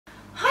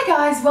Hi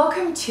guys,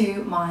 welcome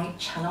to my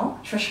channel,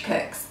 Trisha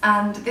Cooks,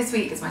 and this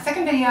week is my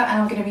second video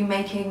and I'm going to be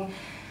making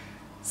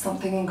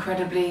something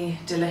incredibly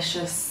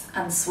delicious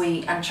and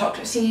sweet and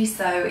chocolatey.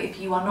 So if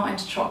you are not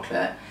into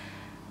chocolate,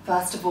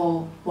 first of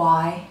all,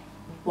 why?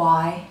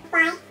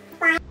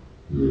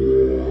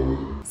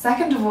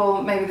 Second of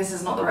all, maybe this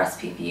is not the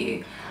recipe for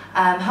you.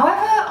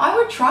 However, I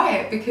would try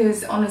it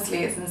because honestly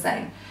it's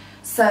insane.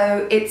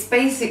 So it's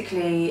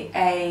basically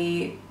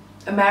a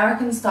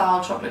American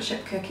style chocolate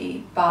chip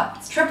cookie, but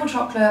it's triple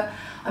chocolate.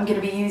 I'm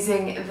going to be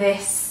using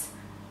this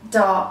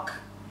dark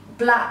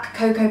black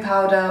cocoa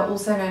powder,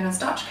 also known as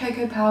Dutch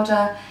cocoa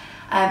powder,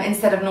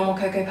 instead of normal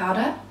cocoa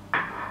powder.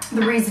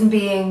 The reason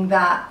being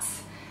that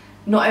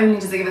not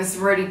only does it give us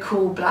really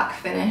cool black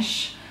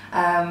finish,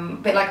 a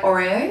bit like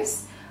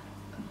Oreos,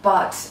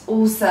 but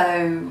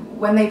also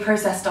when they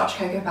process Dutch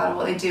cocoa powder,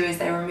 what they do is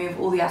they remove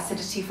all the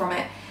acidity from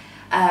it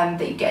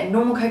that you get in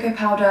normal cocoa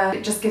powder.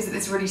 It just gives it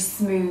this really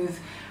smooth,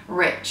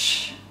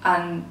 rich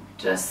and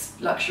just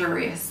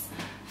luxurious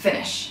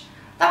finish.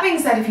 That being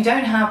said, if you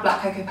don't have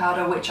black cocoa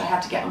powder, which I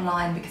had to get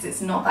online because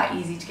it's not that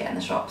easy to get in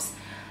the shops,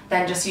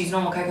 then just use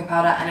normal cocoa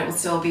powder and it will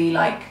still be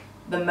like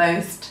the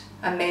most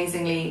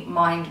amazingly,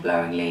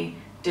 mind-blowingly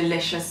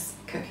delicious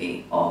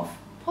cookie of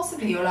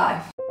possibly your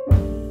life.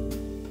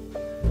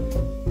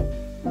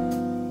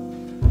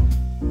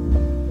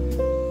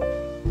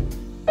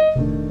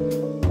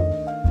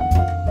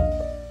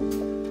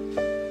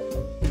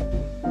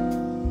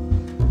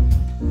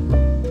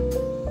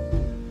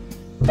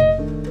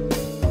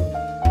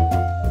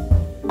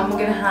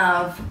 We're going to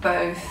have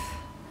both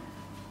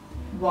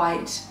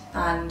white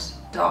and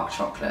dark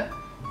chocolate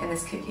in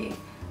this cookie,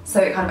 so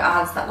it kind of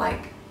adds that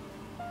like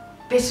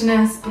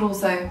bitterness but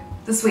also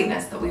the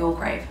sweetness that we all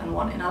crave and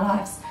want in our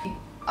lives.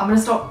 I'm going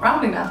to stop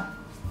rambling now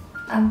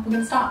and we're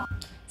going to start.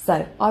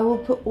 So I will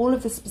put all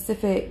of the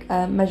specific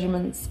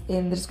measurements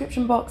in the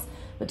description box,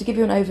 but to give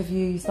you an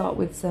overview, you start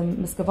with some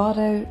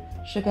muscovado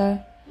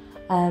sugar,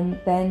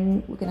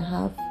 then we're going to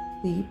have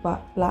the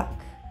black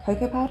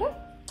cocoa powder,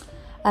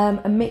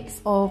 a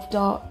mix of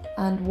dark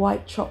and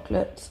white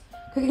chocolate,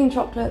 cooking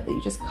chocolate that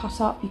you just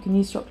cut up. You can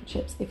use chocolate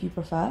chips if you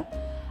prefer.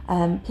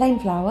 Plain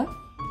flour,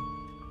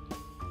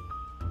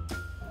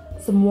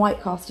 some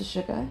white caster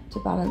sugar to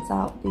balance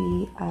out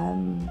the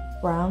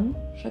brown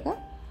sugar,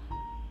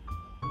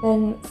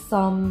 then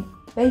some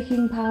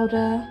baking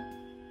powder,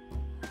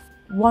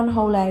 one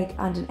whole egg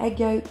and an egg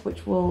yolk,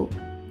 which will,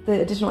 the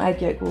additional egg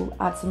yolk will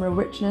add some real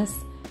richness,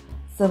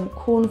 some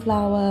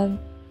cornflour,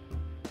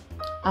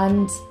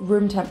 and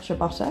room temperature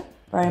butter.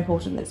 Very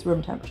important that it's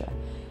room temperature.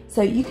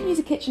 So you can use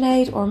a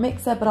KitchenAid or a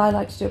mixer, but I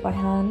like to do it by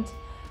hand.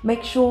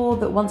 Make sure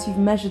that once you've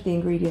measured the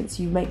ingredients,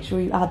 you make sure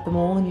you add them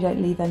all and you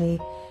don't leave any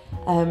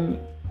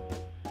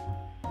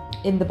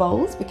in the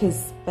bowls,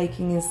 because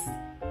baking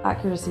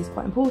accuracy is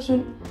quite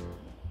important.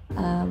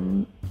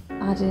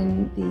 Add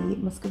in the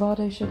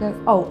muscovado sugar.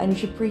 Oh, and you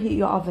should preheat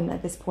your oven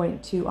at this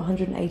point to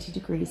 180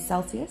 degrees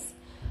Celsius.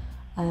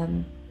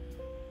 Then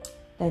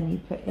you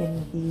put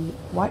in the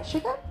white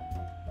sugar,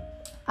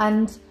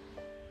 and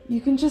you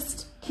can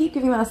just keep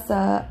giving that a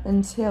stir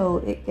until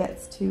it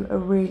gets to a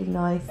really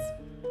nice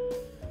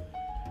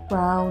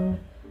brown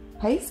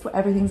paste where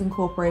everything's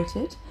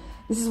incorporated.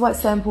 This is why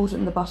it's so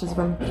important the butter's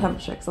room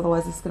temperature, because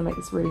otherwise it's going to make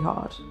this really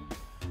hard.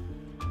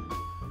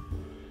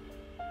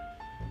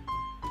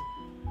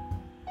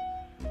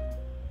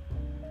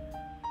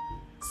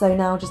 So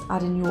now just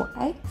add in your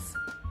eggs.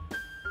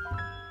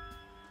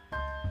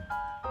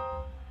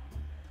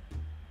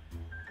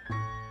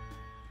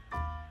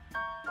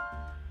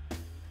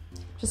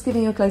 Just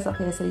giving you a close up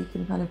here so you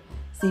can kind of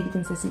see the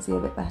consistency a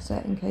bit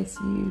better in case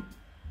you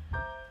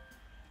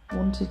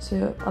wanted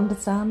to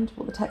understand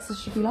what the texture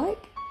should be like.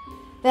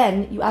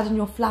 Then you add in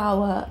your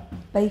flour,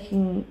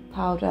 baking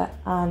powder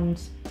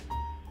and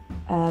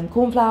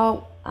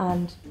cornflour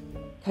and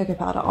cocoa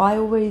powder. I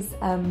always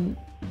add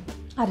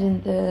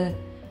in the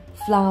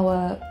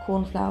flour,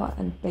 cornflour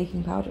and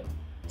baking powder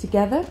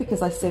together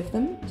because I sieve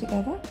them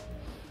together.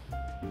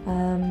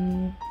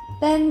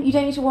 Then you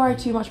don't need to worry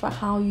too much about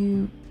how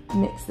you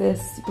mix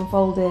this. You can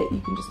fold it,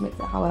 you can just mix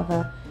it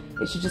however,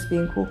 it should just be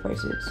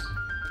incorporated.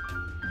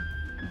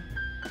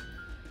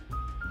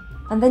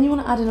 And then you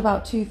want to add in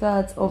about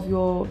 2/3 of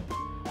your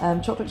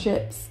chocolate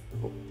chips,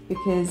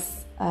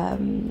 because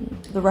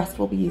the rest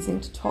we'll be using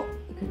to top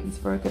the cookies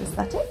for a good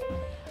aesthetic.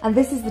 And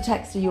this is the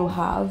texture you'll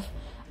have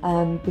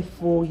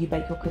before you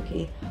bake your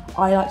cookie.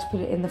 I like to put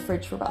it in the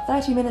fridge for about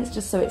 30 minutes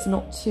just so it's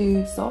not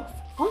too soft.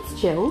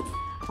 Once chilled,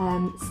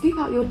 scoop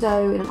out your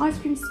dough in an ice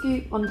cream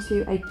scoop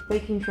onto a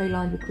baking tray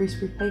lined with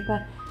greaseproof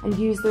paper and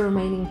use the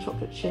remaining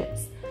chocolate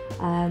chips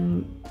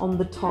on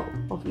the top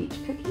of each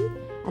cookie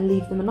and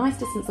leave them a nice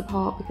distance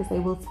apart because they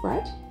will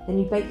spread. Then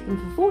you bake them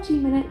for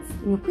 14 minutes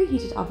in your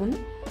preheated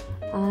oven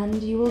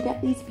and you will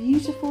get these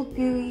beautiful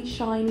gooey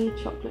shiny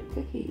chocolate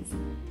cookies.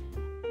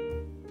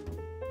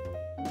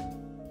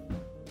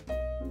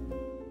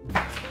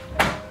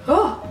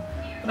 Oh,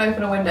 I'm gonna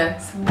open a window,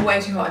 it's way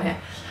too hot in here.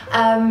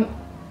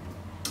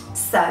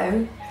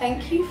 So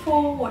thank you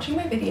for watching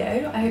my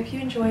video. I hope you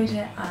enjoyed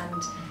it,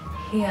 and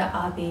here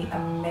are the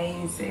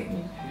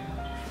amazing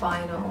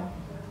final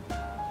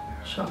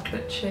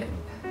chocolate chip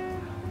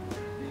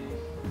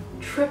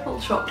triple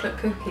chocolate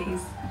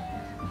cookies.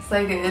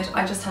 So good.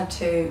 I just had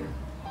two.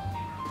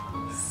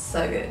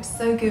 So good.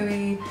 So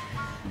gooey,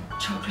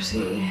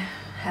 chocolatey,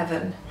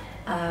 heaven.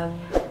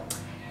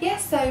 Yeah,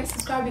 so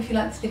subscribe if you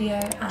like this video,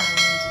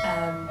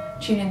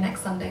 and tune in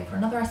next Sunday for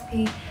another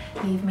recipe.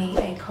 Leave me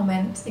a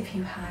comment if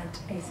you had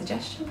a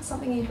suggestion,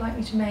 something you'd like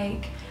me to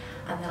make,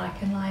 and then I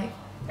can like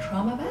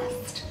try my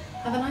best.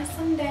 Have a nice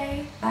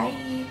Sunday.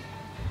 Bye.